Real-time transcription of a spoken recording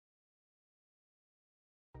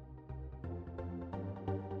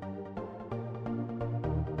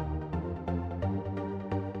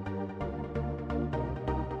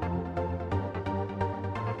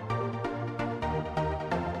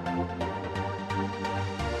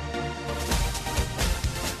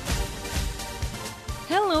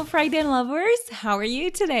Friday lovers, how are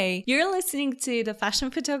you today? You're listening to the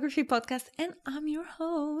Fashion Photography Podcast and I'm your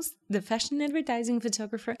host, the fashion advertising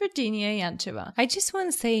photographer, Virginia Yancheva. I just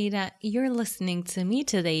want to say that you're listening to me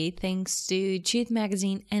today thanks to Jude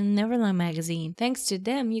Magazine and Neverland Magazine. Thanks to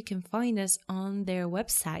them, you can find us on their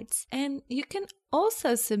websites and you can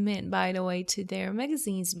also submit, by the way, to their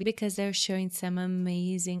magazines because they're showing some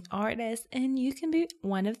amazing artists and you can be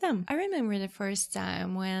one of them. I remember the first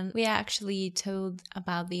time when we actually told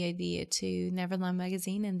about the idea to Neverland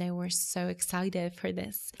Magazine and they were so excited for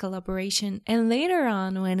this collaboration. And later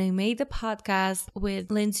on, when I made the podcast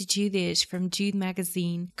with Lindsay Judish from Jude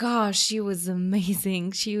Magazine, gosh, she was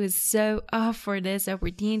amazing. She was so up for this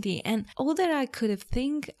opportunity. And all that I could have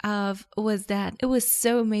think of was that it was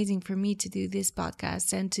so amazing for me to do this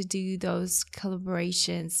podcast and to do those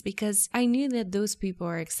collaborations because I knew that those people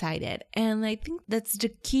are excited. And I think that's the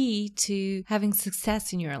key to having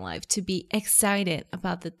success in your life, to be excited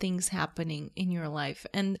about the things happening in your life.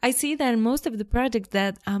 And I see that most of the projects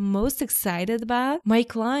that I'm most excited about, my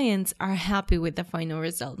clients are happy with the final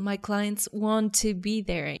result. My clients want to be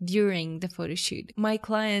there during the photo shoot. My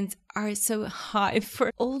clients are so hyped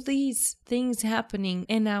for all these things happening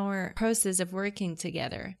in our process of working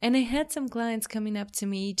together. And I had some clients coming up to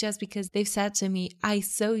me just because they've said to me, I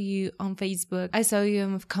saw you on Facebook, I saw you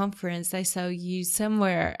on a conference, I saw you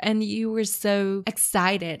somewhere, and you were so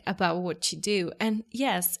excited about what you do. And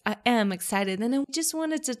yes, I am excited. And I just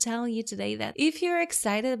wanted to tell you today that if you're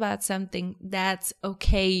excited about something, that's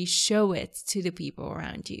okay. Show it to the people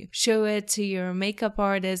around you. Show it to your makeup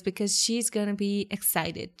artist because she's going to be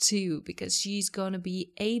excited too, because she's going to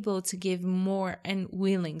be able to give more and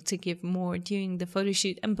willing to give more during the photo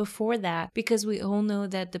shoot and before that, because we all know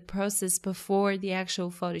that the process before the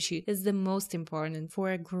actual photo shoot is the most important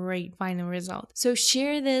for a great final result. So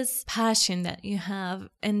share this passion that you have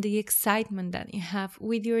and the excitement that you have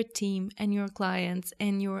with your team and your clients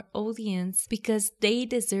and your audience because they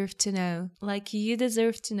deserve to know, like you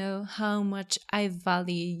deserve to know how much I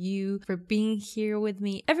value you for being here with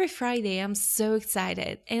me every Friday. I'm so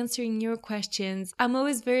excited answering your questions. I'm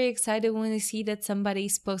always very excited when I see that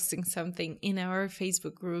somebody's posting something in our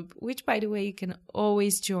Facebook group, which by the way, you can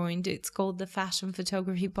always join. It's called the Fashion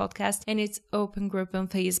Photography Podcast and it's open group on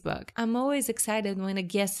Facebook. I'm always excited when a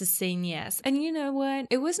guest is saying yes. And you know what?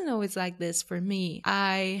 It wasn't always like this for me.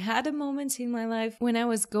 I had a moment in my life when I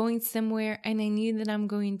was going somewhere and I knew that I'm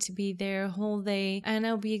going to be there a whole day and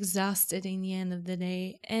I'll be exhausted in the end of the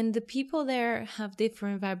day. And the people there have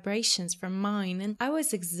different vibrations from mine and I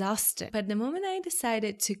was exhausted. But the moment I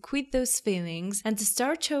decided to quit those feelings and to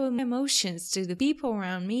start showing my emotions to the people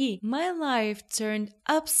around me, my life turned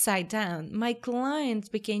upside down. My clients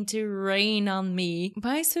began to rain on me.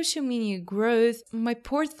 My social media growth, my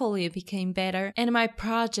portfolio became better, and my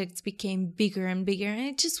projects became bigger and bigger. And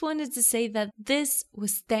I just wanted to say that this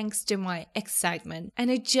was thanks to my excitement. And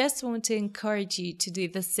I just want to encourage you to do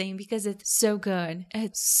the same because it's so good.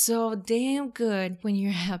 It's so damn good when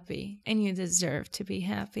you're happy and you deserve to be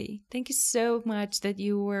happy. Thank you so much that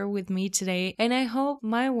you were with me today. And I hope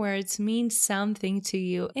my words mean something to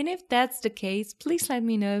you. And if that's the case, please let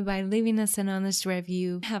me know by leaving us an honest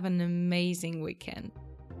review. Have an amazing weekend.